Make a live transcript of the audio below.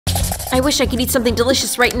I wish I could eat something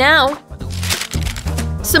delicious right now.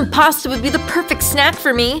 Some pasta would be the perfect snack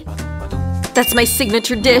for me. That's my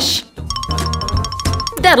signature dish.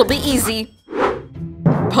 That'll be easy.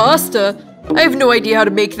 Pasta? I have no idea how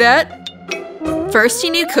to make that. First,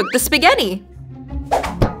 you need to cook the spaghetti.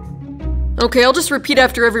 Okay, I'll just repeat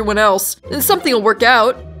after everyone else, and something will work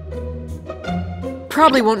out.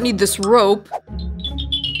 Probably won't need this rope.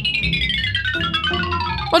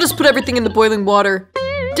 I'll just put everything in the boiling water.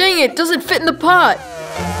 Dang it, doesn't fit in the pot.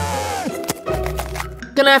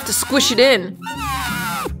 Gonna have to squish it in.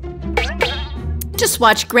 Just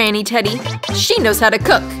watch Granny Teddy. She knows how to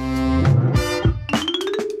cook.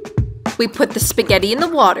 We put the spaghetti in the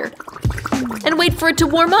water and wait for it to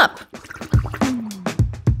warm up.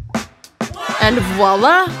 And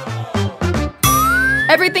voila!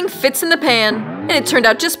 Everything fits in the pan, and it turned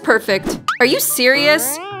out just perfect. Are you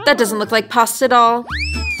serious? That doesn't look like pasta at all.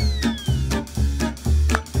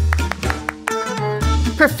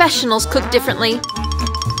 Professionals cook differently.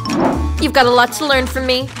 You've got a lot to learn from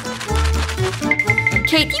me.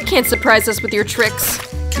 Kate, you can't surprise us with your tricks.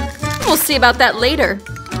 We'll see about that later.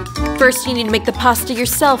 First, you need to make the pasta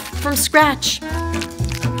yourself from scratch.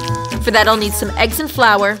 For that, I'll need some eggs and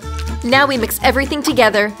flour. Now we mix everything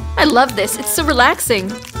together. I love this, it's so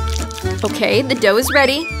relaxing. Okay, the dough is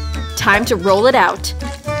ready. Time to roll it out.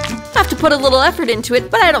 Have to put a little effort into it,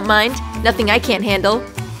 but I don't mind. Nothing I can't handle.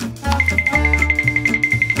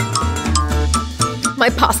 My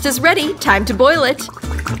pasta's ready. Time to boil it.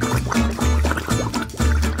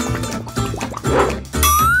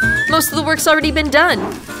 Most of the work's already been done.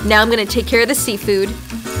 Now I'm gonna take care of the seafood.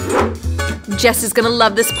 Jess is gonna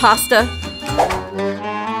love this pasta.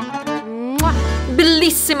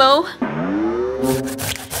 Bellissimo!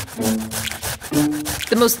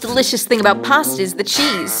 The most delicious thing about pasta is the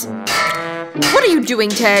cheese. What are you doing,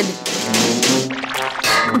 Ted?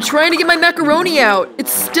 I'm trying to get my macaroni out.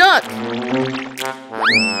 It's stuck.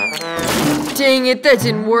 Dang it, that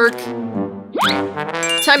didn't work.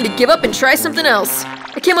 Time to give up and try something else.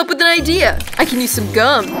 I came up with an idea. I can use some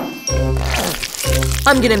gum.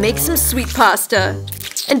 I'm gonna make some sweet pasta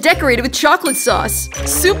and decorate it with chocolate sauce.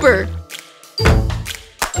 Super!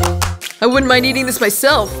 I wouldn't mind eating this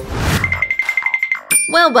myself.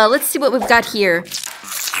 Well, let's see what we've got here.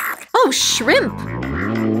 Oh, shrimp!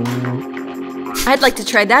 I'd like to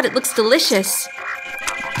try that. It looks delicious.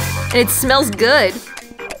 And it smells good.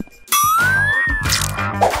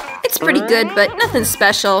 It's pretty good, but nothing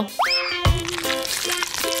special.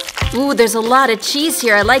 Ooh, there's a lot of cheese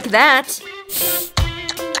here. I like that.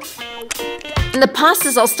 And the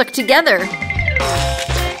pasta's all stuck together.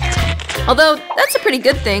 Although, that's a pretty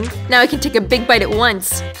good thing. Now I can take a big bite at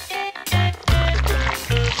once.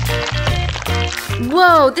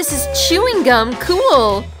 Whoa, this is chewing gum.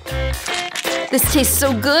 Cool. This tastes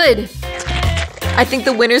so good. I think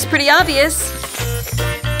the winner's pretty obvious.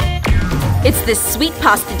 It's this sweet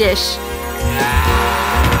pasta dish.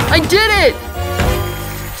 I did it!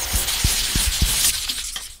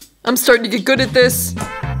 I'm starting to get good at this.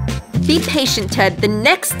 Be patient, Ted. The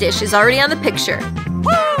next dish is already on the picture.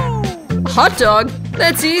 A hot dog?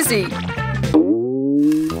 That's easy.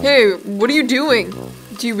 Hey, what are you doing?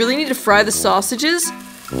 Do you really need to fry the sausages?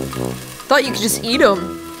 Thought you could just eat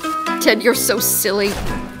them. Ted, you're so silly.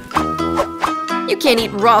 You can't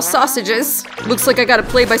eat raw sausages. Looks like I gotta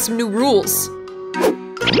play by some new rules.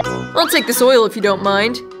 I'll take this oil if you don't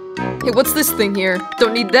mind. Hey, what's this thing here?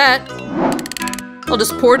 Don't need that. I'll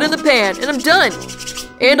just pour it in the pan, and I'm done.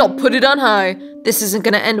 And I'll put it on high. This isn't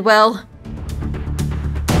gonna end well.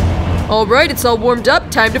 Alright, it's all warmed up.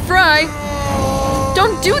 Time to fry.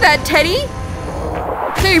 Don't do that, Teddy!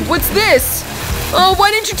 Hey, what's this? Oh,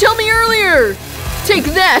 why didn't you tell me earlier? Take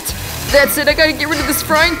that! That's it, I gotta get rid of this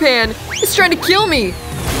frying pan. It's trying to kill me.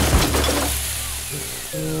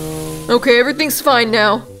 Okay, everything's fine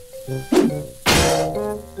now.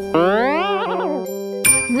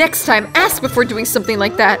 Next time, ask before doing something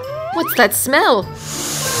like that. What's that smell?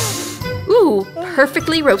 Ooh,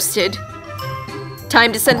 perfectly roasted.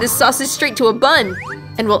 Time to send this sausage straight to a bun.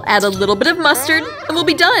 And we'll add a little bit of mustard, and we'll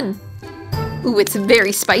be done. Ooh, it's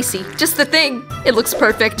very spicy. Just the thing. It looks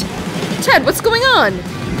perfect. Ted, what's going on?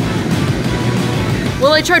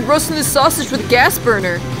 Well, I tried roasting this sausage with a gas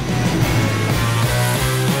burner.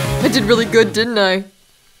 I did really good, didn't I?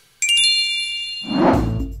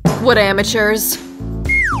 What amateurs.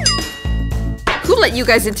 Who let you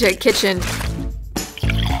guys into a kitchen?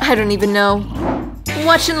 I don't even know.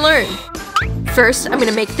 Watch and learn. First, I'm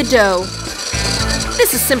gonna make the dough.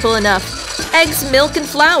 This is simple enough. Eggs, milk, and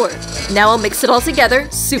flour. Now I'll mix it all together.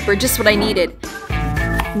 Super, just what I needed.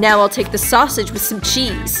 Now I'll take the sausage with some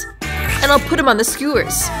cheese. And I'll put them on the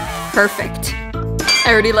skewers. Perfect.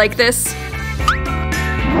 I already like this.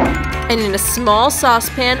 And in a small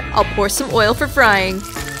saucepan, I'll pour some oil for frying.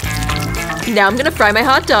 Now I'm gonna fry my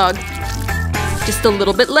hot dog. Just a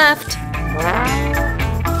little bit left.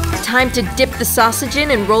 Time to dip the sausage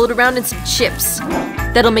in and roll it around in some chips.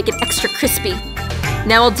 That'll make it extra crispy.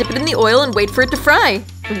 Now I'll dip it in the oil and wait for it to fry.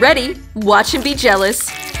 Ready? Watch and be jealous.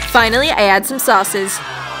 Finally, I add some sauces.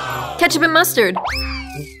 Ketchup and mustard.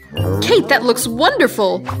 Kate, that looks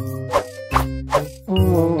wonderful!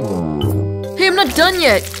 Hey, I'm not done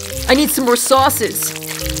yet! I need some more sauces.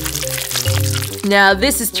 Now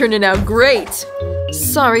this is turning out great.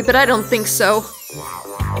 Sorry, but I don't think so.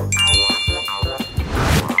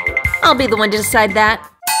 I'll be the one to decide that.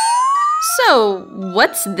 So,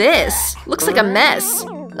 what's this? Looks like a mess.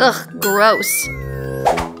 Ugh, gross.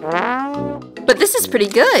 But this is pretty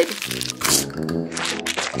good.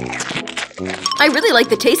 I really like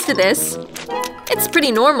the taste of this. It's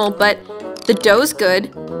pretty normal, but the dough's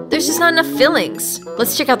good. There's just not enough fillings.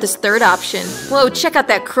 Let's check out this third option. Whoa, check out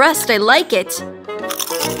that crust. I like it.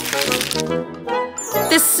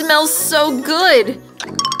 This smells so good.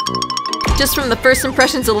 Just from the first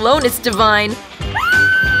impressions alone, it's divine.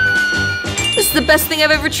 This is the best thing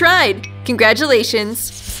I've ever tried.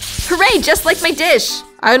 Congratulations. Hooray, just like my dish.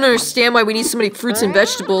 I don't understand why we need so many fruits and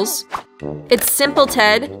vegetables. It's simple,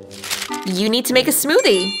 Ted. You need to make a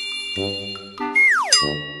smoothie.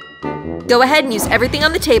 Go ahead and use everything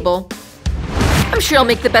on the table. I'm sure I'll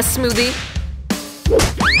make the best smoothie.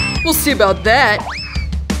 We'll see about that.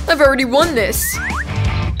 I've already won this.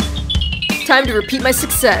 Time to repeat my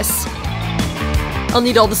success. I'll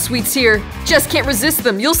need all the sweets here. Jess can't resist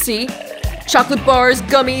them, you'll see. Chocolate bars,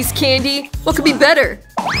 gummies, candy. What could be better?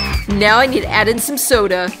 Now I need to add in some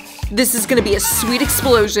soda. This is gonna be a sweet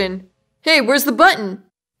explosion. Hey, where's the button?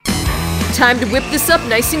 Time to whip this up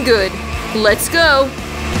nice and good. Let's go.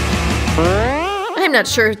 I'm not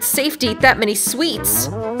sure it's safe to eat that many sweets.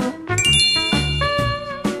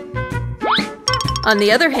 On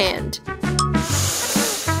the other hand,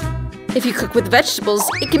 if you cook with vegetables,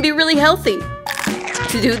 it can be really healthy.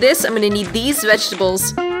 To do this, I'm gonna need these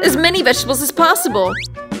vegetables. As many vegetables as possible.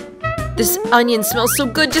 This onion smells so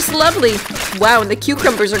good, just lovely. Wow, and the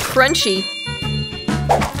cucumbers are crunchy.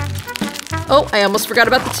 Oh, I almost forgot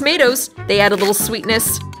about the tomatoes. They add a little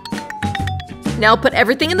sweetness. Now I'll put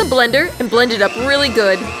everything in the blender and blend it up really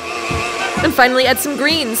good. And finally add some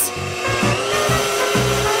greens.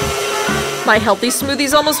 My healthy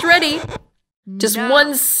smoothie's almost ready. Just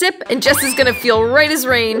one sip and Jess is gonna feel right as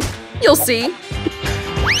rain. You'll see.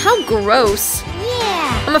 How gross.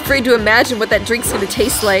 Yeah. I'm afraid to imagine what that drink's gonna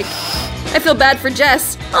taste like. I feel bad for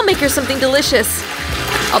Jess. I'll make her something delicious.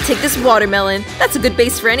 I'll take this watermelon. That's a good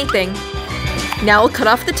base for anything. Now I'll cut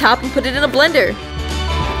off the top and put it in a blender.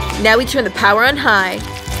 Now we turn the power on high.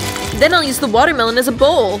 Then I'll use the watermelon as a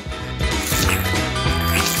bowl.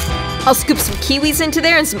 I'll scoop some kiwis into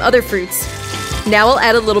there and some other fruits. Now I'll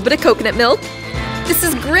add a little bit of coconut milk. This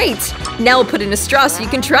is great! Now I'll put in a straw so you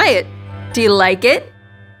can try it. Do you like it?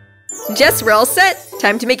 Jess, we're all set.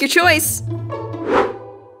 Time to make your choice.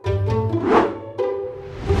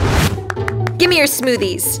 Give me your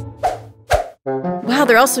smoothies. Wow,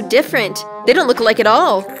 they're all so different. They don't look alike at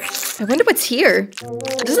all. I wonder what's here.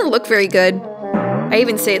 It doesn't look very good. I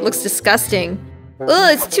even say it looks disgusting.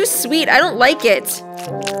 Ugh, it's too sweet. I don't like it.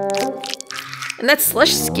 And that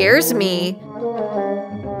slush scares me.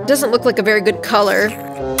 It doesn't look like a very good color.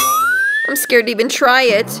 I'm scared to even try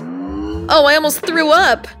it. Oh, I almost threw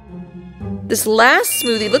up. This last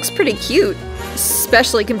smoothie looks pretty cute,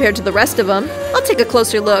 especially compared to the rest of them. I'll take a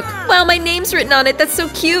closer look. Wow, my name's written on it. That's so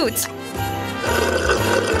cute.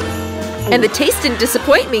 And the taste didn't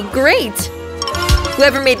disappoint me. Great.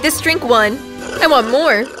 Whoever made this drink won. I want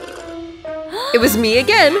more. It was me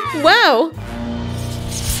again. Wow.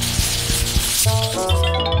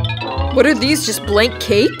 What are these, just blank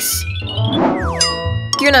cakes?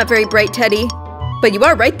 You're not very bright, Teddy. But you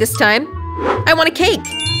are right this time. I want a cake.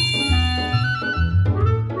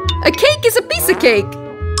 A cake is a piece of cake.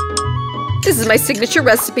 This is my signature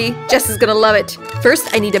recipe. Jess is gonna love it.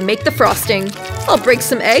 First, I need to make the frosting. I'll break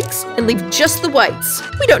some eggs and leave just the whites.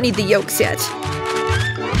 We don't need the yolks yet.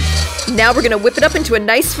 Now we're gonna whip it up into a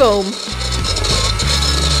nice foam.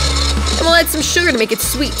 And we'll add some sugar to make it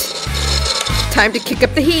sweet. Time to kick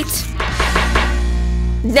up the heat.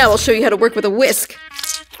 Now I'll show you how to work with a whisk.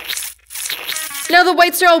 Now the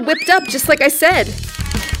whites are all whipped up, just like I said.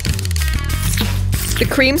 The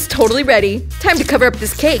cream's totally ready. Time to cover up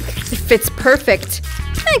this cake. It fits perfect.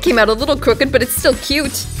 It came out a little crooked, but it's still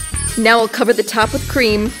cute. Now I'll cover the top with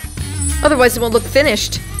cream. Otherwise it won't look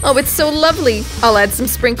finished. Oh, it's so lovely. I'll add some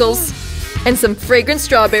sprinkles. And some fragrant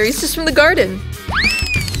strawberries just from the garden.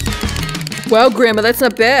 Wow, Grandma, that's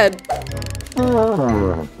not bad.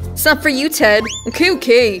 It's not for you, Ted.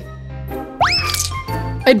 Okay.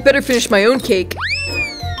 I'd better finish my own cake.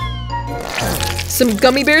 Some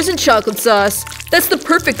gummy bears and chocolate sauce. That's the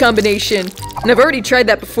perfect combination. And I've already tried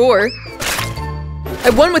that before. I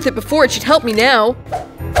won with it before, it should help me now.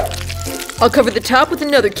 I'll cover the top with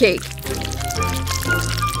another cake.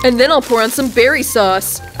 And then I'll pour on some berry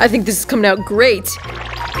sauce. I think this is coming out great.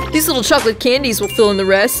 These little chocolate candies will fill in the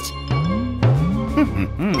rest.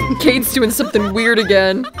 Kate's doing something weird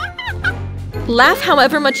again. Laugh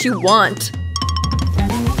however much you want.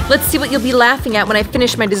 Let's see what you'll be laughing at when I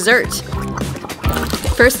finish my dessert.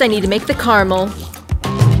 First, I need to make the caramel.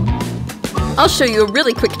 I'll show you a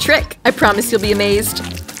really quick trick. I promise you'll be amazed.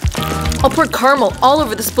 I'll pour caramel all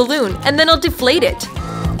over this balloon, and then I'll deflate it.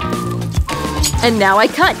 And now I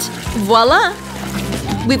cut. Voila!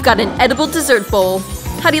 We've got an edible dessert bowl.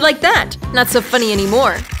 How do you like that? Not so funny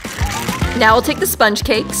anymore. Now I'll take the sponge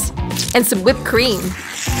cakes and some whipped cream.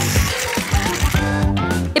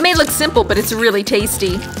 It may look simple, but it's really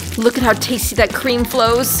tasty. Look at how tasty that cream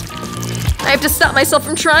flows. I have to stop myself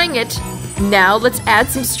from trying it. Now let's add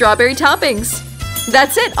some strawberry toppings.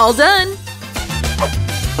 That's it, all done.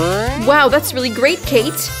 Wow, that's really great,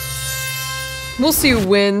 Kate. We'll see who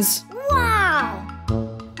wins. Wow!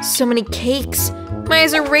 So many cakes. My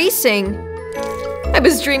eyes are racing. I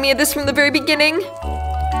was dreaming of this from the very beginning.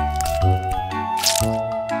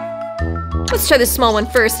 Let's try the small one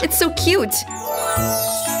first. It's so cute.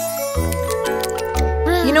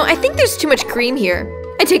 You know, I think there's too much cream here.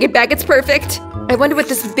 I take it back, it's perfect. I wonder what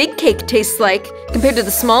this big cake tastes like compared to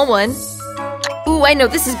the small one. Ooh, I know,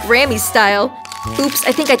 this is Grammy's style. Oops,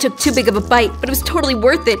 I think I took too big of a bite, but it was totally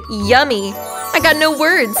worth it. Yummy. I got no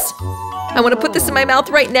words. I want to put this in my mouth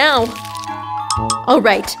right now. All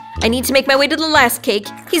right, I need to make my way to the last cake.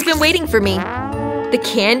 He's been waiting for me. The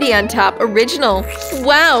candy on top, original.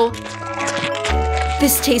 Wow.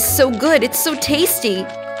 This tastes so good, it's so tasty.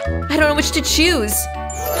 I don't know which to choose.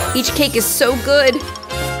 Each cake is so good,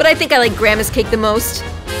 but I think I like Grandma's cake the most.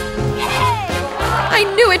 I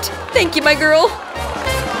knew it! Thank you, my girl!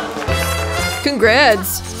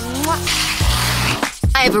 Congrats!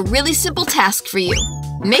 I have a really simple task for you.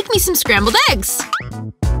 Make me some scrambled eggs!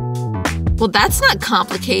 Well, that's not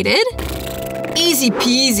complicated. Easy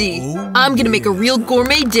peasy. I'm gonna make a real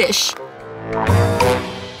gourmet dish.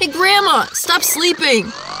 Hey, Grandma! Stop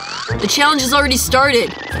sleeping! The challenge has already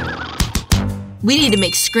started. We need to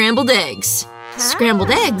make scrambled eggs. Scrambled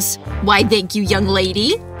eggs? Why, thank you, young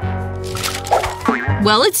lady.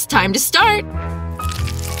 Well, it's time to start.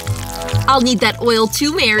 I'll need that oil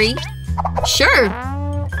too, Mary. Sure.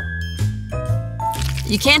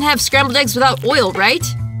 You can't have scrambled eggs without oil, right?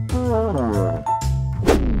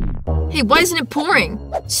 Hey, why isn't it pouring?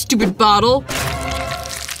 Stupid bottle.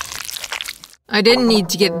 I didn't need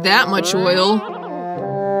to get that much oil.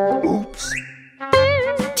 Oops.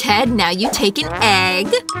 Ted, now you take an egg,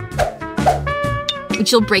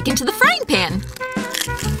 which you'll break into the frying pan.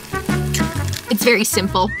 It's very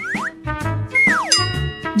simple.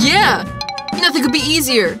 Yeah! Nothing could be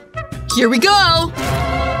easier. Here we go!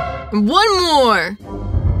 And one more!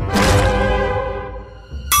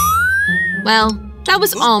 Well, that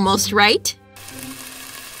was almost right.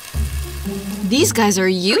 These guys are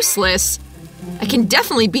useless. I can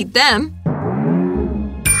definitely beat them.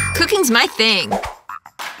 Cooking's my thing.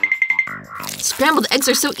 Scrambled eggs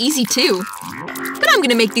are so easy too. But I'm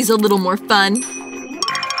gonna make these a little more fun.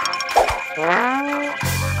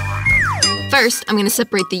 First, I'm gonna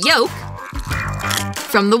separate the yolk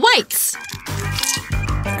from the whites.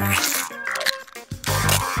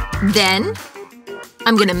 Then,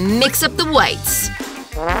 I'm gonna mix up the whites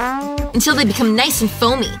until they become nice and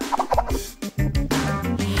foamy.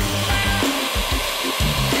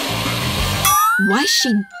 Why is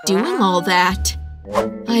she doing all that?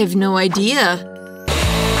 I have no idea.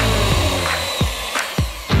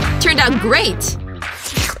 Turned out great!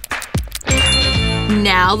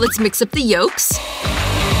 Now let's mix up the yolks.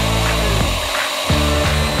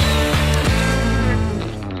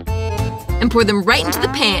 And pour them right into the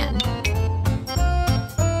pan.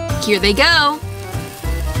 Here they go!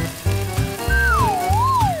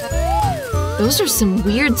 Those are some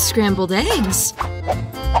weird scrambled eggs.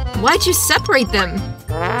 Why'd you separate them?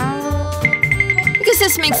 Because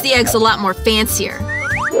this makes the eggs a lot more fancier.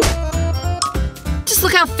 Just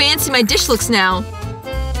look how fancy my dish looks now.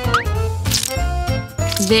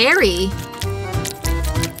 Very.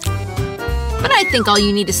 But I think all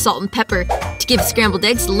you need is salt and pepper to give scrambled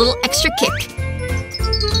eggs a little extra kick.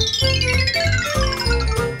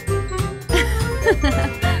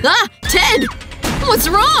 Ah! Ted! What's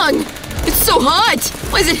wrong? It's so hot!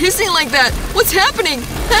 Why is it hissing like that? What's happening?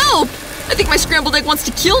 Help! I think my scrambled egg wants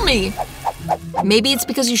to kill me. Maybe it's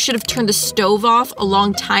because you should have turned the stove off a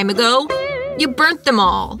long time ago. You burnt them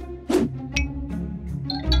all.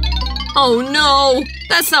 Oh no!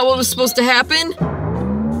 That's not what was supposed to happen.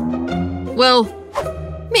 Well,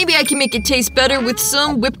 maybe I can make it taste better with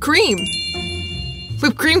some whipped cream.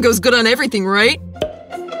 Whipped cream goes good on everything, right?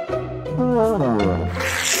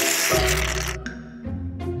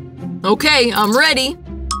 Okay, I'm ready.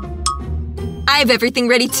 I have everything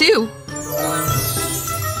ready too.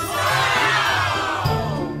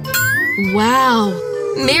 Wow.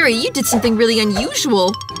 Mary, you did something really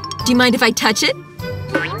unusual. Do you mind if I touch it?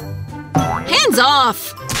 Hands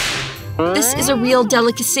off! This is a real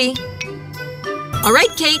delicacy. All right,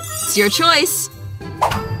 Kate, it's your choice.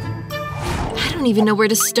 I don't even know where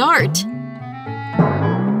to start.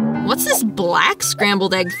 What's this black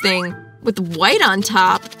scrambled egg thing with white on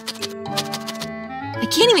top? I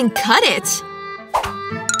can't even cut it.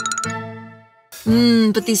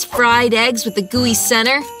 But these fried eggs with the gooey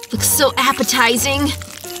center look so appetizing.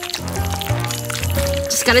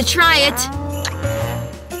 Just gotta try it.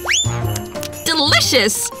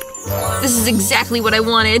 Delicious! This is exactly what I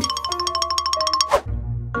wanted.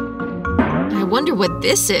 I wonder what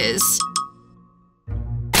this is.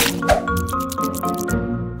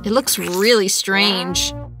 It looks really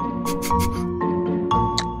strange.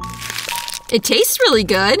 It tastes really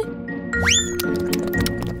good.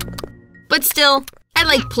 But still, I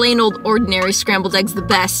like plain old ordinary scrambled eggs the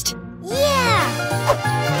best.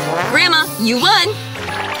 Yeah! Grandma, you won!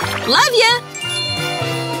 Love ya!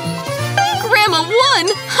 Grandma won!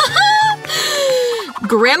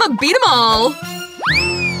 Grandma beat 'em all!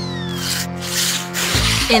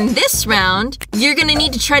 In this round, you're gonna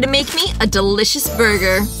need to try to make me a delicious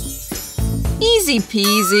burger. Easy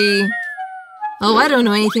peasy. Oh, I don't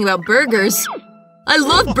know anything about burgers. I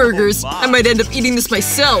love burgers! I might end up eating this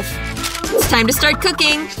myself. It's time to start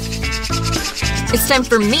cooking. It's time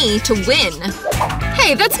for me to win.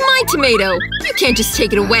 Hey, that's my tomato! You can't just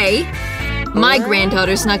take it away. My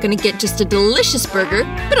granddaughter's not gonna get just a delicious burger,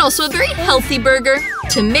 but also a very healthy burger.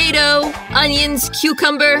 Tomato, onions,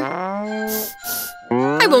 cucumber.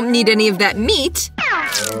 I won't need any of that meat.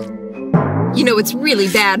 You know it's really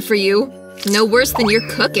bad for you. No worse than your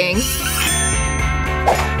cooking.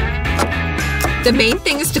 The main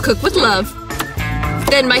thing is to cook with love.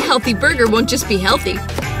 Then my healthy burger won't just be healthy,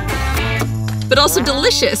 but also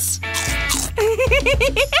delicious.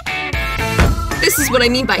 This is what I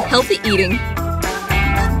mean by healthy eating.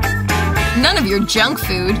 None of your junk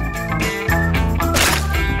food.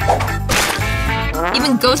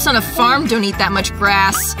 Even ghosts on a farm don't eat that much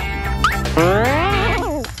grass.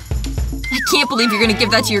 I can't believe you're gonna give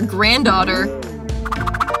that to your granddaughter.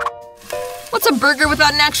 What's a burger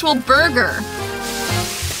without an actual burger?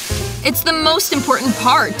 It's the most important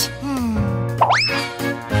part.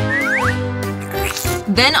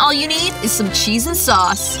 Then all you need is some cheese and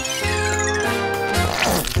sauce.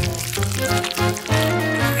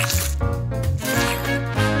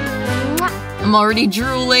 I'm already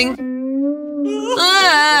drooling.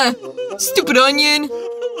 Ah! Stupid onion!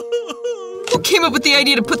 Who came up with the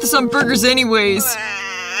idea to put this on burgers anyways?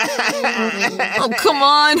 Oh, come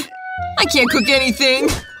on! I can't cook anything!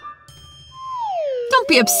 Don't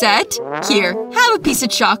be upset. Here, have a piece of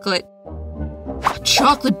chocolate. A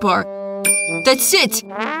chocolate bar. That's it!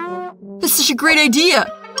 That's such a great idea!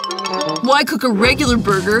 Why cook a regular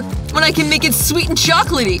burger when I can make it sweet and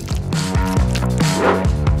chocolatey?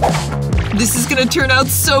 This is gonna turn out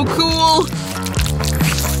so cool!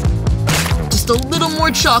 Just a little more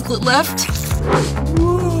chocolate left.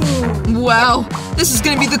 Wow, this is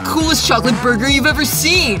gonna be the coolest chocolate burger you've ever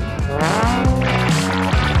seen!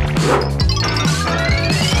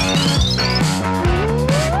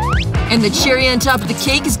 And the cherry on top of the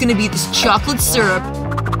cake is gonna be this chocolate syrup.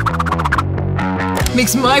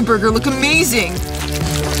 Makes my burger look amazing!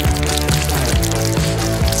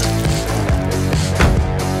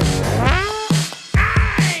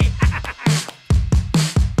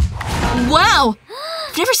 Wow!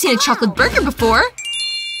 I've never seen a chocolate burger before!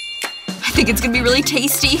 I think it's gonna be really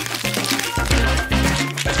tasty.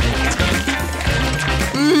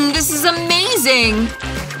 This is amazing!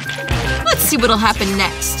 Let's see what'll happen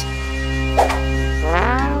next.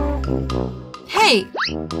 Hey,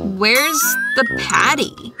 where's the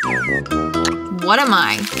patty? What am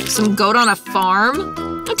I? Some goat on a farm?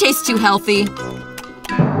 It tastes too healthy.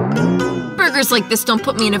 Burgers like this don't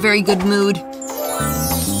put me in a very good mood.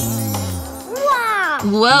 Wow!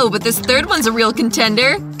 Whoa, but this third one's a real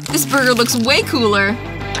contender. This burger looks way cooler.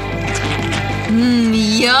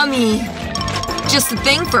 Yummy! Just the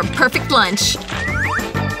thing for a perfect lunch.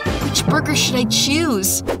 Which burger should I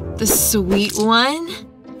choose? The sweet one?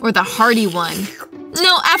 Or the hearty one?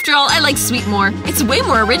 No, after all, I like sweet more. It's way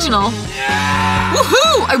more original.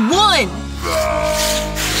 Woohoo! I won!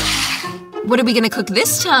 What are we gonna cook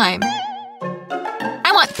this time?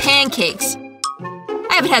 I want pancakes.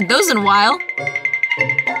 I haven't had those in a while.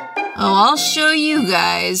 Oh, I'll show you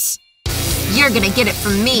guys. You're gonna get it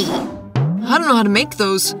from me. I don't know how to make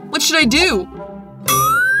those. What should I do?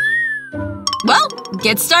 Well,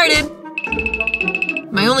 get started.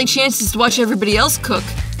 My only chance is to watch everybody else cook.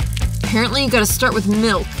 Apparently you gotta start with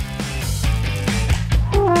milk.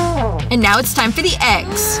 And now it's time for the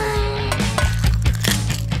eggs.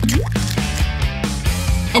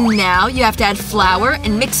 And now you have to add flour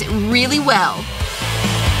and mix it really well.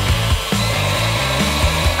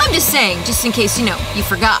 I'm just saying, just in case, you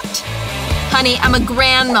forgot. Honey, I'm a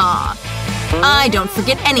grandma. I don't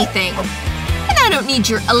forget anything. And I don't need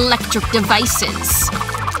your electric devices.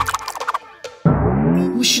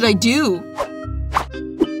 What should I do?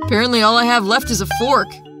 Apparently all I have left is a fork.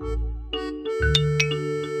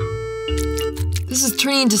 This is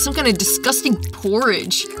turning into some kind of disgusting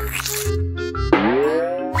porridge.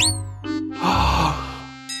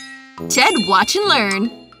 Ted, watch and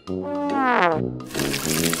learn.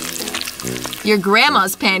 Your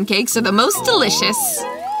grandma's pancakes are the most delicious.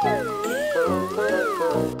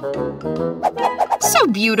 So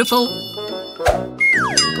beautiful.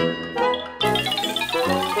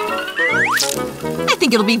 I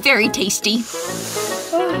think it'll be very tasty.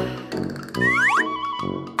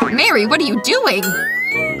 Mary, what are you doing?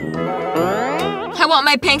 I want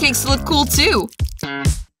my pancakes to look cool too.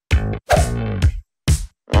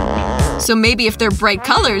 So maybe if they're bright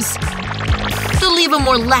colors, they'll leave a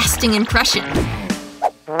more lasting impression.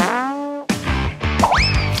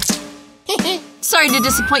 Sorry to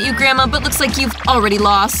disappoint you, Grandma, but looks like you've already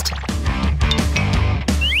lost.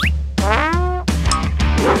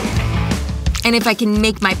 And if I can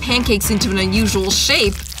make my pancakes into an unusual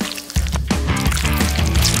shape,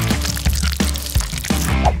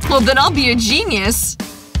 well, then I'll be a genius.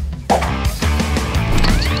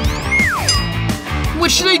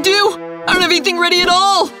 What should I do? I don't have anything ready at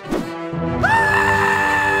all!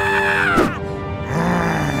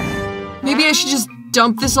 Maybe I should just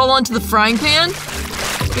dump this all onto the frying pan?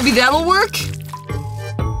 Maybe that'll work?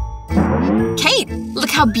 Kate, look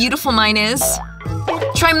how beautiful mine is.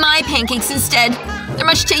 Try my pancakes instead. They're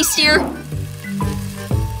much tastier.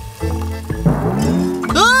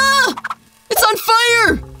 Ah! It's on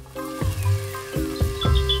fire!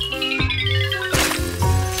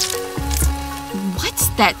 What's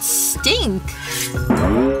that stink?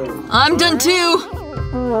 I'm done too!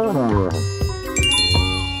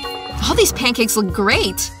 All these pancakes look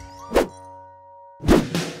great!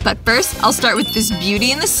 But first, I'll start with this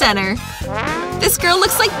beauty in the center. This girl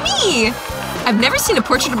looks like me! I've never seen a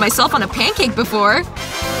portrait of myself on a pancake before.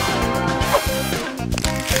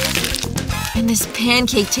 And this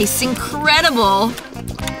pancake tastes incredible!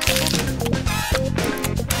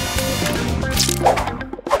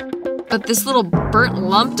 But this little burnt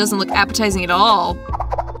lump doesn't look appetizing at all.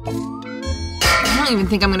 I don't even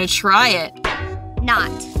think I'm gonna try it.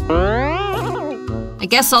 Not. I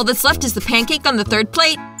guess all that's left is the pancake on the third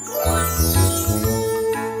plate.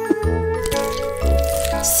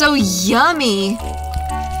 So yummy!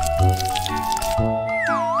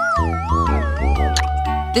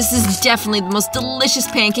 This is definitely the most delicious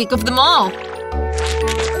pancake of them all.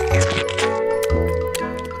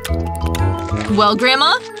 Well,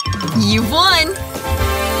 Grandma, you've won!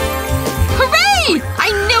 Hooray!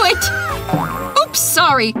 I knew it! Oops,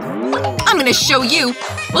 sorry. I'm gonna show you.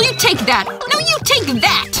 Will you take that? No, you take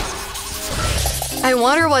that! I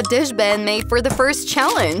wonder what dish Ben made for the first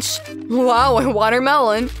challenge. Wow, a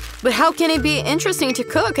watermelon. But how can it be interesting to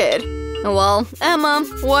cook it? Well, Emma,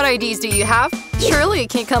 what ideas do you have? Surely you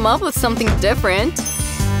can come up with something different.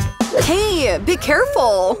 Hey, be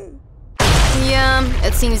careful! Yeah,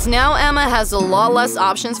 it seems now Emma has a lot less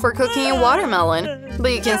options for cooking a watermelon.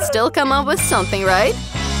 But you can still come up with something, right?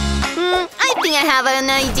 I think I have an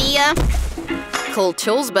idea. Cool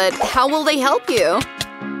tools, but how will they help you?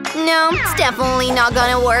 No, it's definitely not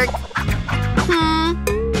gonna work.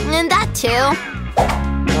 And that too.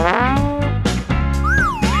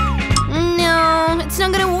 No, it's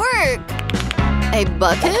not gonna work. A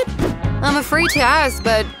bucket? I'm afraid to ask,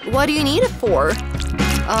 but what do you need it for?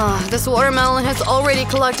 This watermelon has already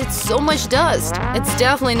collected so much dust. It's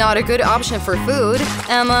definitely not a good option for food.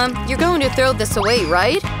 Emma, you're going to throw this away,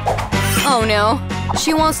 right? Oh no,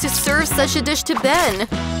 she wants to serve such a dish to Ben.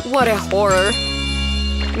 What a horror.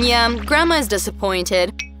 Yeah, Grandma is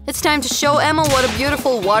disappointed. It's time to show Emma what a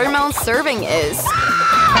beautiful watermelon serving is.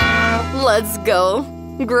 Let's go.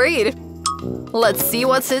 Great. Let's see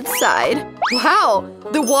what's inside. Wow,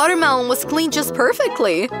 the watermelon was cleaned just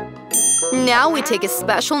perfectly. Now we take a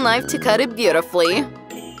special knife to cut it beautifully.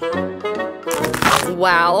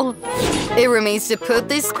 Wow. It remains to put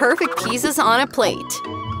these perfect pieces on a plate.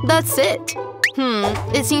 That's it.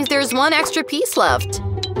 It seems there's one extra piece left.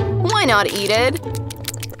 Why not eat it?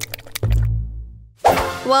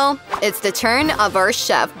 Well, it's the turn of our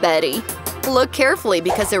chef, Betty. Look carefully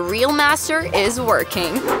because a real master is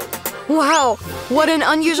working. Wow, what an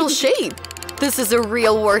unusual shape! This is a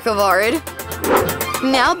real work of art.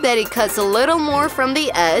 Now Betty cuts a little more from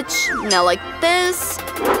the edge. Now like this.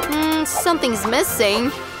 Something's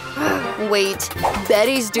missing. Wait,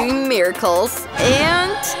 Betty's doing miracles.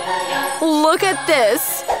 And look at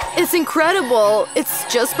this! It's incredible! It's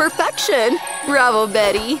just perfection! Bravo,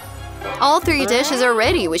 Betty! All 3 dishes are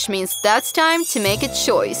ready, which means that's time to make a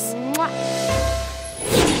choice.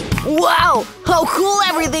 Wow! How cool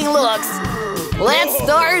everything looks! Let's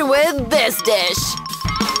start with this dish.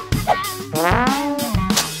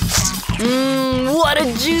 What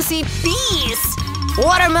a juicy piece!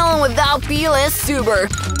 Watermelon without peel is super.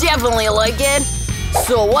 Definitely like it.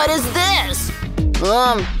 So what is this?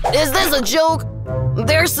 Is this a joke?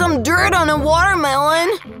 There's some dirt on a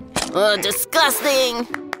watermelon. Disgusting.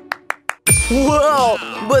 Whoa,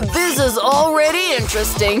 but this is already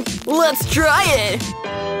interesting. Let's try it.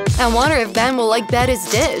 I wonder if Ben will like Betty's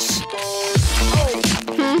dish.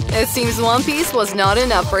 It seems one piece was not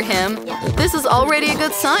enough for him. This is already a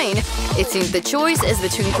good sign. It seems the choice is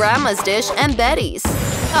between Grandma's dish and Betty's.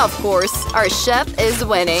 Of course, our chef is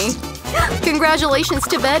winning. Congratulations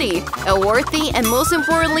to Betty! A worthy and most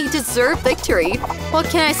importantly deserved victory. What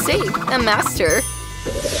can I say? A master.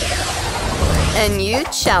 A new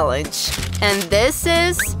challenge. And this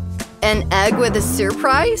is… an egg with a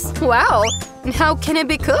surprise? Wow! How can it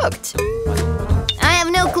be cooked? I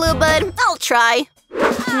have no clue, but I'll try.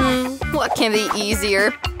 What can be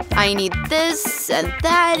easier? I need this and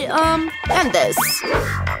that, and this.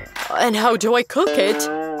 And how do I cook it?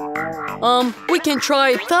 We can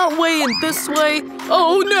try it that way and this way.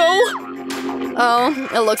 Oh no! Oh,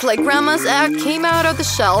 it looks like Grandma's egg came out of the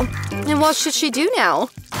shell. And what should she do now?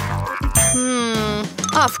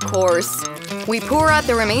 Of course. We pour out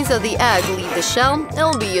the remains of the egg, leave the shell.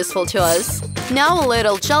 It'll be useful to us. Now a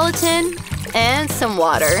little gelatin and some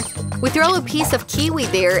water. We throw a piece of kiwi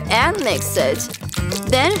there and mix it.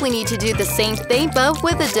 Then we need to do the same thing but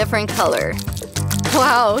with a different color.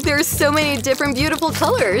 Wow, there's so many different beautiful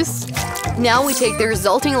colors! Now we take the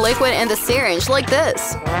resulting liquid and the syringe like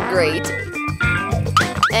this. Great.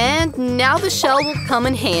 And now the shell will come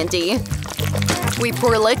in handy. We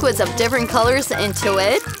pour liquids of different colors into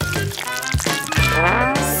it.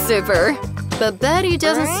 Super. But Betty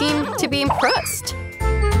doesn't seem to be impressed.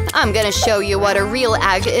 I'm gonna show you what a real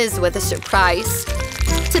egg is with a surprise.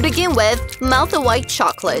 To begin with, melt the white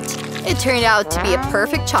chocolate. It turned out to be a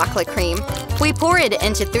perfect chocolate cream. We pour it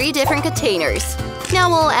into 3 different containers. Now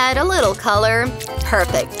we'll add a little color.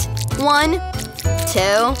 Perfect. 1,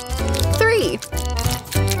 2, 3.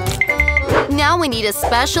 Now we need a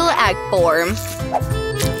special egg form.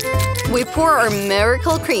 We pour our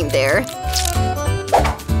miracle cream there.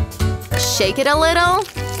 Shake it a little.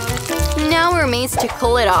 Now it remains to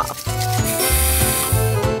cool it off.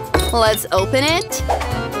 Let's open it.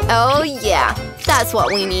 Oh yeah, that's what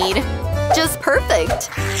we need. Just perfect.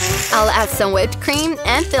 I'll add some whipped cream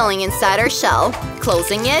and filling inside our shell.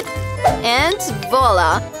 Closing it. And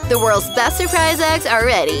voila! The world's best surprise eggs are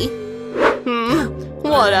ready.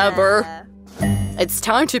 Whatever. It's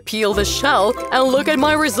time to peel the shell and look at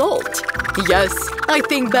my result. Yes, I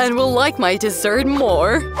think Ben will like my dessert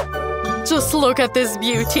more. Just look at this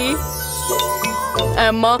beauty.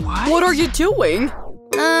 Emma, what are you doing?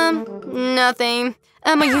 Nothing.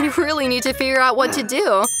 Emma, you really need to figure out what to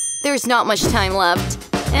do. There's not much time left.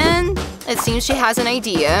 And it seems she has an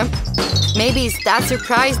idea. Maybe it's that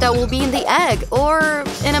surprise that will be in the egg or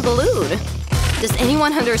in a balloon. Does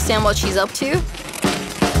anyone understand what she's up to?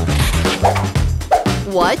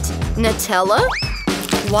 What? Nutella?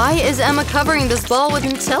 Why is Emma covering this ball with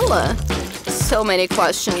Nutella? So many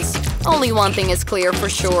questions. Only one thing is clear for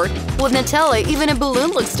sure. With Nutella, even a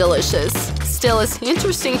balloon looks delicious. Still, it's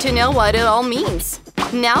interesting to know what it all means.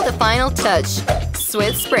 Now the final touch.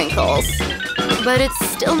 Sweet sprinkles. But it's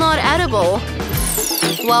still not edible.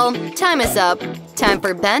 Well, time is up. Time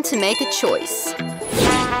for Ben to make a choice.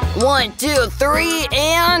 1, 2, 3,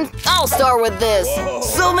 and I'll start with this.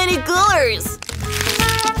 So many colors!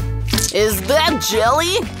 Is that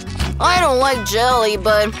jelly? I don't like jelly,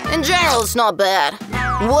 but in general it's not bad.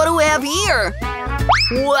 What do we have here?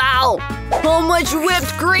 Wow! How much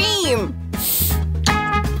whipped cream!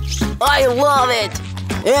 I love it!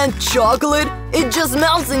 And chocolate, it just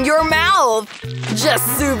melts in your mouth!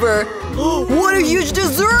 Just super! What a huge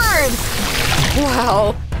dessert!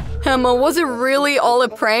 Wow. Emma, was it really all a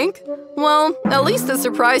prank? Well, at least the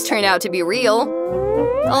surprise turned out to be real.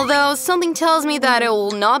 Although, something tells me that it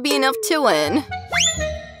will not be enough to win.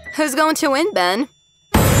 Who's going to win, Ben?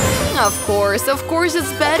 Of course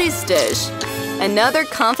it's Betty's dish. Another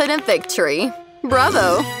confident victory.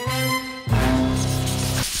 Bravo!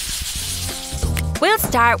 We'll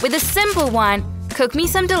start with a simple one. Cook me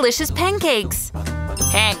some delicious pancakes.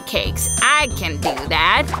 Pancakes, I can do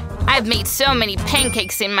that. I've made so many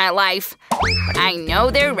pancakes in my life. I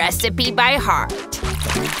know their recipe by heart.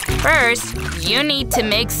 First, you need to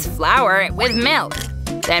mix flour with milk.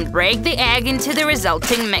 Then break the egg into the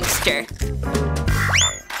resulting mixture.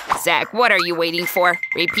 Zach, what are you waiting for?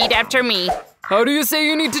 Repeat after me. How do you say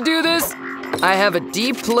you need to do this? I have a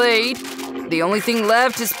deep plate. The only thing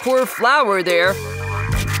left is pour flour there.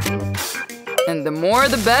 And the more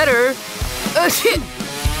the better. Oh shit!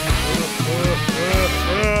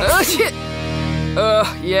 Oh shit!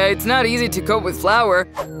 Yeah, it's not easy to cope with flour.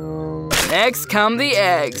 Next come the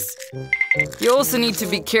eggs. You also need to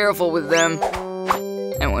be careful with them.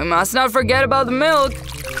 And we must not forget about the milk.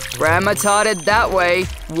 Grandma taught it that way.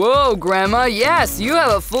 Whoa, Grandma, yes, you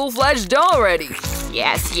have a full-fledged dough already.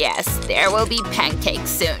 Yes, there will be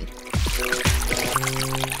pancakes soon.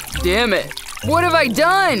 Damn it. What have I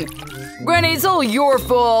done? Granny, it's all your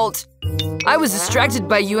fault. I was distracted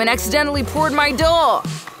by you and accidentally poured my dough.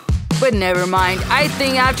 But never mind. I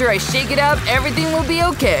think after I shake it up, everything will be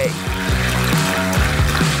okay.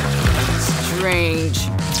 Strange.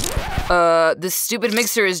 This stupid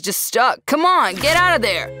mixer is just stuck. Come on, get out of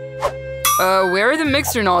there. Where are the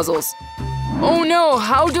mixer nozzles? Oh no,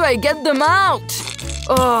 how do I get them out?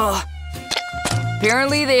 Ugh.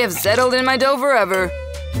 Apparently they have settled in my dough forever.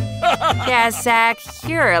 Yeah, Zach,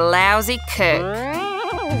 you're a lousy cook.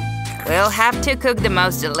 We'll have to cook the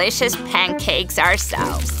most delicious pancakes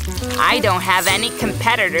ourselves. I don't have any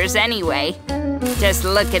competitors anyway. Just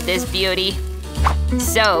look at this beauty.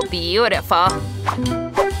 So beautiful.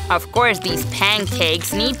 Of course, these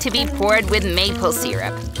pancakes need to be poured with maple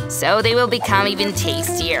syrup, so they will become even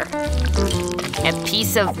tastier. A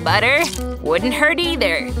piece of butter wouldn't hurt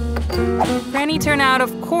either. Granny turned out,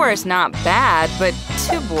 of course, not bad, but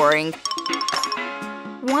too boring.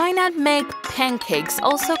 Why not make pancakes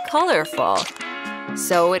also colorful?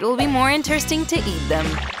 So it will be more interesting to eat them.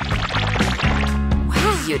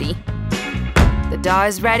 Wow, beauty. The dough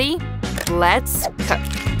is ready. Let's cook.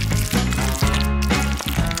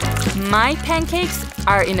 My pancakes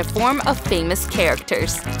are in the form of famous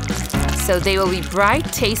characters, so they will be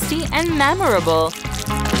bright, tasty, and memorable.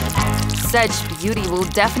 Such beauty will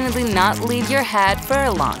definitely not leave your head for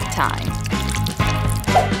a long time.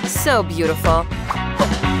 So beautiful.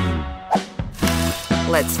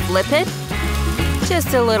 Let's flip it.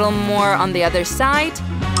 Just a little more on the other side.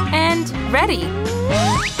 And ready.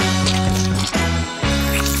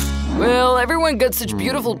 Well, everyone got such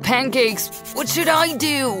beautiful pancakes. What should I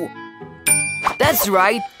do? That's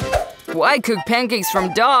right. Why cook pancakes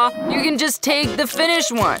from dough? You can just take the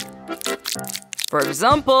finished one. For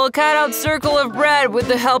example, cut out circle of bread with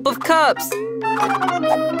the help of cups.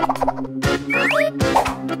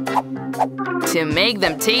 To make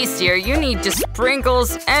them tastier, you need just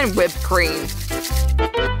sprinkles and whipped cream.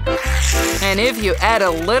 And if you add a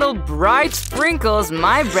little bright sprinkles,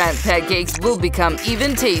 my bread pancakes will become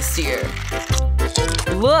even tastier.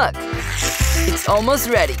 Look, it's almost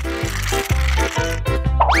ready.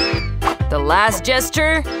 The last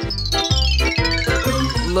gesture.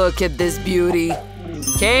 Look at this beauty.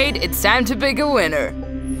 Kate, it's time to pick a winner.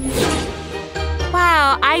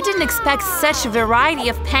 Wow, I didn't expect such a variety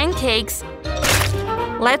of pancakes.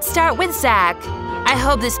 Let's start with Zach. I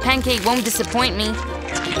hope this pancake won't disappoint me.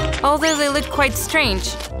 Although they look quite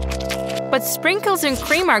strange. But sprinkles and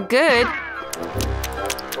cream are good.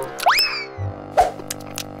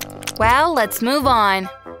 Well, let's move on.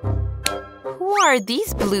 Who are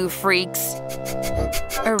these blue freaks?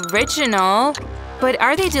 Original, but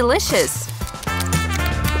are they delicious?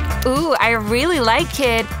 Ooh, I really like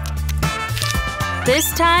it.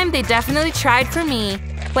 This time, they definitely tried for me.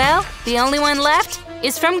 Well, the only one left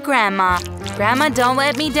is from Grandma. Grandma, don't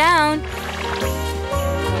let me down.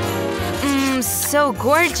 So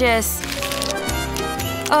gorgeous.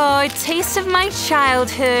 Oh, a taste of my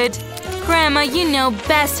childhood. Grandma, you know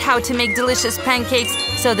best how to make delicious pancakes,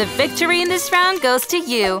 so the victory in this round goes to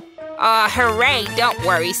you. Oh, hooray! Don't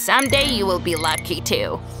worry, someday you will be lucky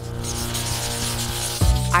too.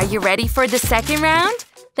 Are you ready for the second round?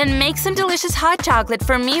 Then make some delicious hot chocolate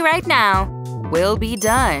for me right now. We'll be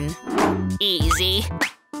done. Easy.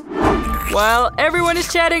 While everyone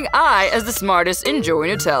is chatting, I, as the smartest, enjoy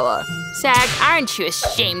Nutella. Zach, aren't you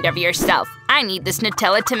ashamed of yourself? I need this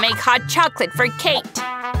Nutella to make hot chocolate for Kate.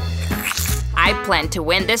 I plan to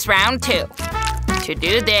win this round too. To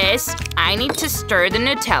do this, I need to stir the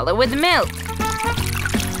Nutella with milk.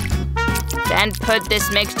 Then put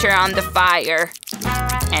this mixture on the fire.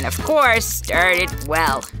 And of course, stir it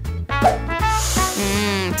well.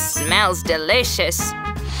 Smells delicious.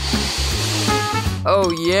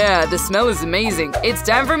 Oh yeah, the smell is amazing. It's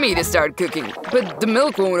time for me to start cooking, but the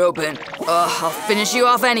milk won't open. Ugh, I'll finish you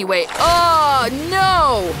off anyway. Oh,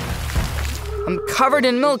 no! I'm covered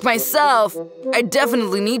in milk myself. I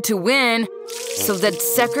definitely need to win, so that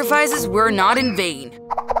sacrifices were not in vain.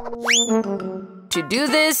 To do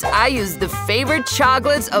this, I use the favorite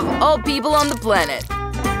chocolates of all people on the planet.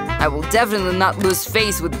 I will definitely not lose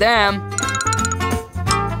face with them.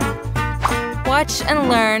 Watch and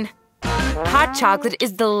learn. Hot chocolate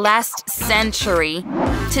is the last century.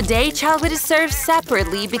 Today, chocolate is served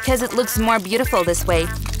separately because it looks more beautiful this way.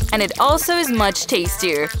 And it also is much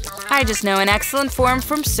tastier. I just know an excellent form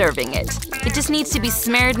from serving it. It just needs to be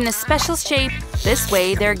smeared in a special shape. This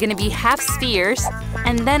way, they're gonna be half spheres,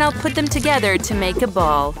 and then I'll put them together to make a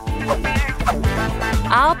ball.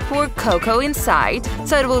 I'll pour cocoa inside,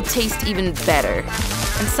 so it will taste even better.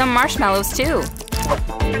 And some marshmallows too.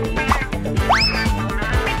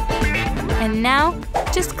 And now,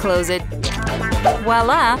 just close it.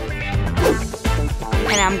 Voila!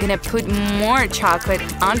 And I'm gonna put more chocolate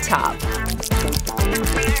on top.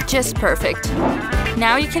 Just perfect.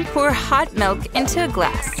 Now you can pour hot milk into a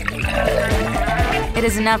glass. It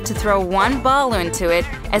is enough to throw one ball into it,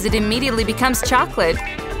 as it immediately becomes chocolate.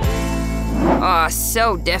 Oh,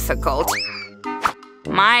 so difficult.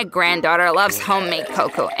 My granddaughter loves homemade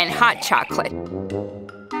cocoa and hot chocolate.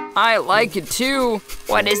 I like it too.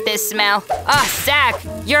 What is this smell? Ah, Zach,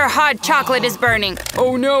 your hot chocolate is burning.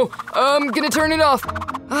 Oh no, I'm gonna turn it off.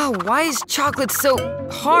 Oh, why is chocolate so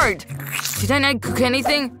hard? Did I not cook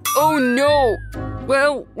anything? Oh no!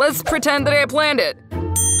 Well, let's pretend that I planned it.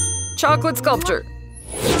 Chocolate sculpture.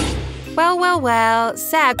 Well,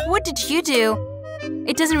 Zach, what did you do?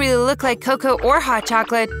 It doesn't really look like cocoa or hot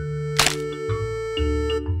chocolate.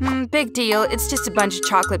 Big deal, it's just a bunch of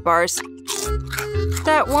chocolate bars.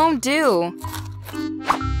 That won't do.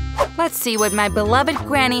 Let's see what my beloved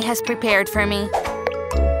Granny has prepared for me.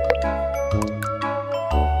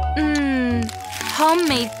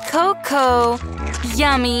 Homemade cocoa.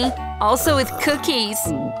 Yummy. Also with cookies.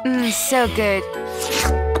 So good.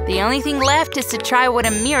 The only thing left is to try what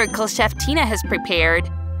a miracle Chef Tina has prepared.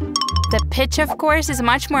 The pitch, of course, is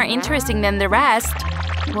much more interesting than the rest.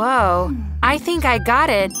 Whoa, I think I got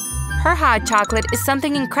it. Her hot chocolate is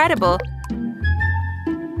something incredible.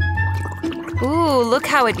 Ooh, look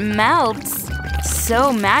how it melts.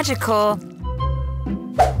 So magical.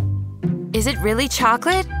 Is it really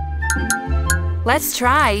chocolate? Let's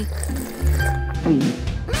try.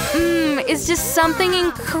 It's just something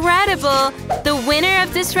incredible. The winner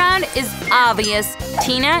of this round is obvious.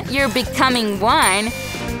 Tina, you're becoming one.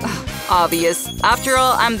 Obvious. After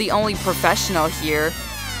all, I'm the only professional here.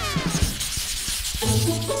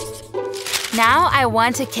 Now I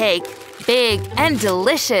want a cake. Big and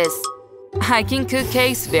delicious. I can cook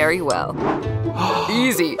cakes very well.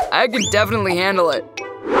 Easy. I can definitely handle it.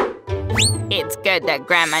 It's good that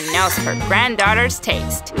Grandma knows her granddaughter's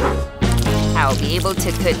taste. I'll be able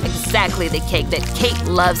to cook exactly the cake that Kate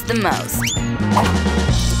loves the most.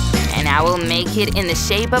 And I will make it in the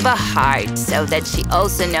shape of a heart so that she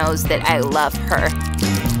also knows that I love her.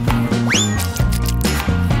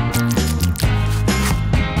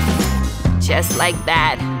 Just like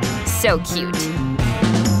that. So cute.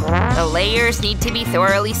 The layers need to be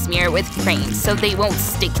thoroughly smeared with cream so they won't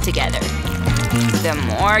stick together. The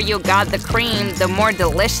more you got the cream, the more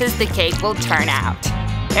delicious the cake will turn out.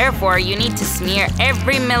 Therefore, you need to smear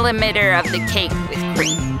every millimeter of the cake with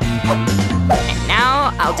cream. And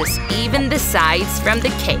now, I'll just even the sides from the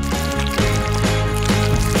cake.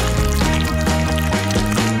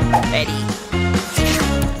 Ready?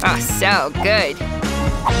 Oh, so good.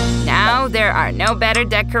 Now, there are no better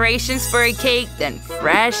decorations for a cake than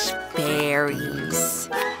fresh berries.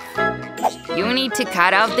 You need to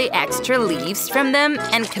cut off the extra leaves from them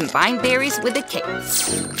and combine berries with the cake.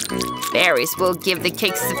 Berries will give the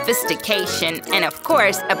cake sophistication and, of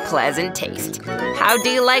course, a pleasant taste. How do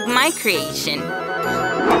you like my creation?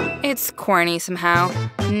 It's corny somehow.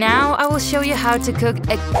 Now I will show you how to cook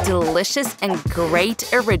a delicious and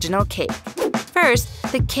great original cake. First,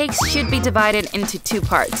 the cakes should be divided into 2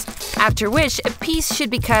 parts, after which a piece should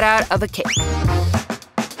be cut out of a cake.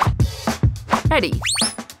 Ready.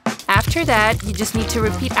 After that, you just need to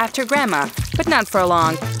repeat after Grandma, but not for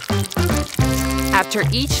long. After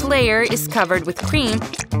each layer is covered with cream,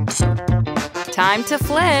 time to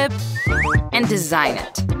flip and design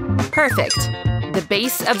it. Perfect! The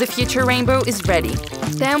base of the future rainbow is ready.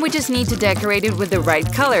 Then we just need to decorate it with the right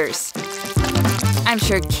colors. I'm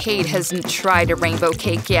sure Kate hasn't tried a rainbow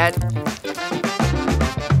cake yet.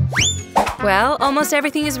 Well, almost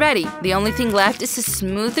everything is ready. The only thing left is to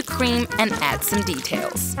smooth the cream and add some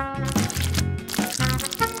details.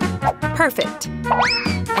 Perfect!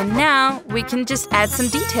 And now we can just add some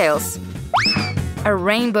details. A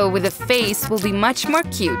rainbow with a face will be much more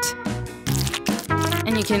cute.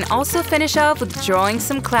 And you can also finish off with drawing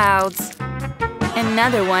some clouds.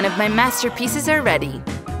 Another one of my masterpieces are ready.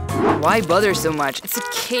 Why bother so much? It's a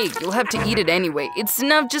cake. You'll have to eat it anyway. It's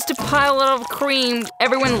enough just to pile it of cream.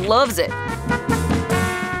 Everyone loves it.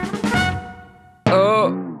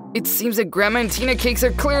 Oh, it seems that Grandma and Tina cakes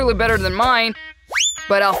are clearly better than mine.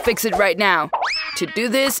 But I'll fix it right now. To do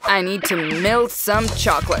this, I need to melt some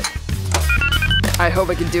chocolate. I hope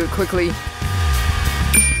I can do it quickly.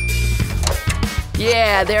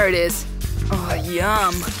 Yeah, there it is. Oh,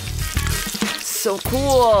 yum. So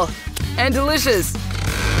cool. And delicious.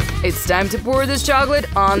 It's time to pour this chocolate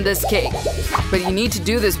on this cake. But you need to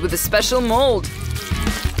do this with a special mold.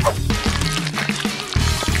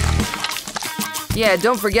 Yeah,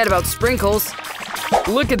 don't forget about sprinkles.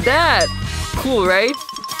 Look at that. Cool, right?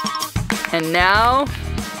 And now…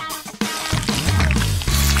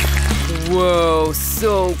 Whoa,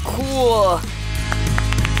 so cool.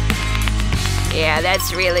 Yeah,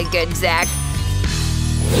 that's really good, Zach.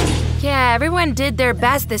 Yeah, everyone did their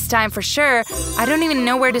best this time for sure. I don't even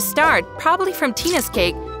know where to start. Probably from Tina's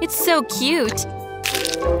cake. It's so cute.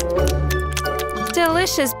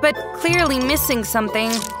 Delicious, but clearly missing something.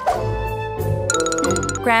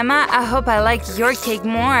 Grandma, I hope I like your cake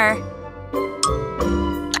more.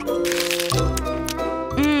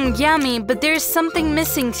 Yummy, but there's something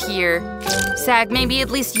missing here. Zach, maybe at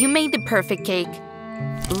least you made the perfect cake.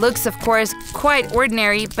 Looks, of course, quite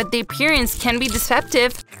ordinary, but the appearance can be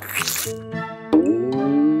deceptive.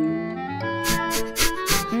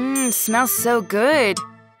 Smells so good.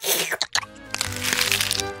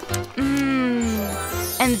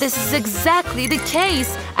 And this is exactly the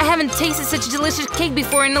case. I haven't tasted such a delicious cake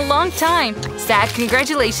before in a long time. Zach,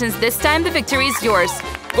 congratulations. This time the victory is yours.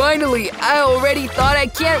 Finally, I already thought I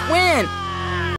can't win.